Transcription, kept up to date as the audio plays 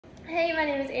Hey, my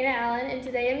name is Anna Allen, and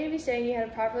today I'm going to be showing you how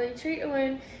to properly treat a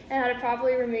wound and how to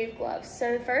properly remove gloves.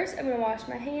 So first, I'm going to wash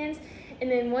my hands, and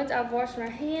then once I've washed my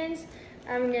hands,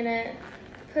 I'm going to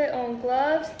put on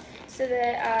gloves so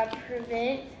that I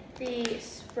prevent the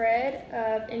spread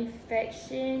of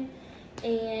infection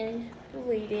and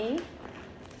bleeding.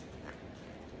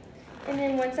 And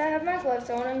then once I have my gloves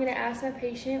on, I'm going to ask my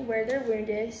patient where their wound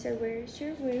is. So where's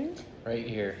your wound? Right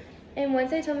here. And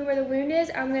once they tell me where the wound is,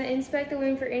 I'm going to inspect the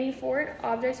wound for any foreign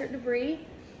objects or debris.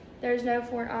 There's no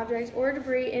foreign objects or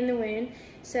debris in the wound.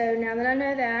 So now that I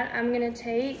know that, I'm going to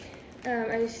take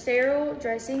a sterile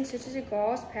dressing, such as a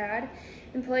gauze pad,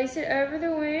 and place it over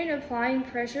the wound, applying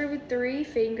pressure with 3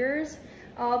 fingers.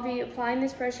 I'll be applying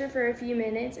this pressure for a few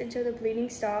minutes until the bleeding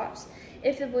stops.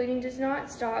 If the bleeding does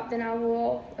not stop, then I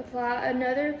will apply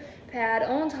another pad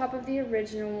on top of the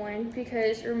original one,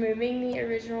 because removing the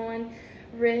original one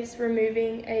risks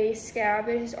removing a scab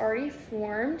that has already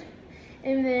formed.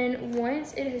 And then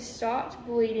once it has stopped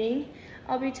bleeding,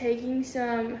 I'll be taking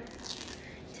some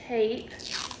tape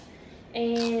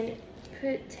and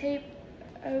put tape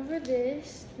over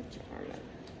this,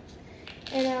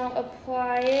 and I'll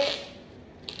apply it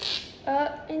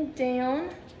up and down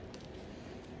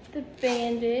the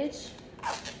bandage,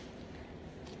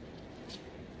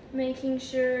 making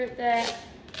sure that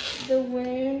the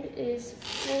wound is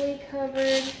fully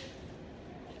covered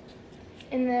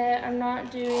and that I'm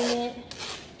not doing it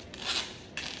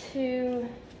too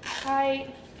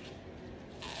tight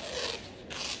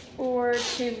or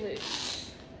too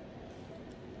loose.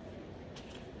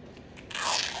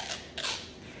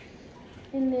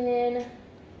 And then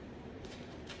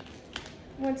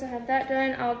once I have that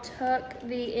done, I'll tuck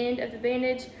the end of the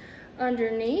bandage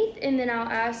underneath, and then I'll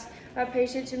ask my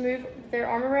patient to move their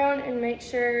arm around and make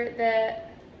sure that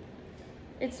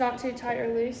it's not too tight or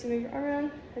loose. So move your arm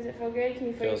around. Does it feel good? Can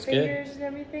you feel your fingers and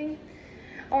everything?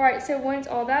 All right, so once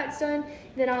all that's done,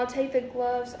 then I'll take the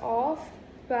gloves off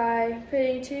by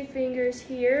putting 2 fingers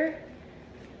here,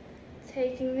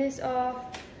 taking this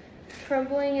off,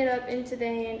 crumpling it up into the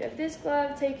hand of this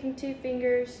glove, taking 2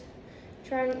 fingers,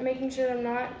 making sure I'm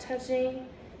not touching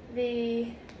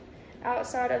the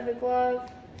outside of the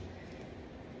glove,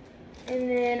 and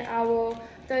then I will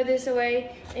throw this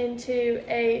away into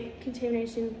a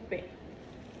contamination bin.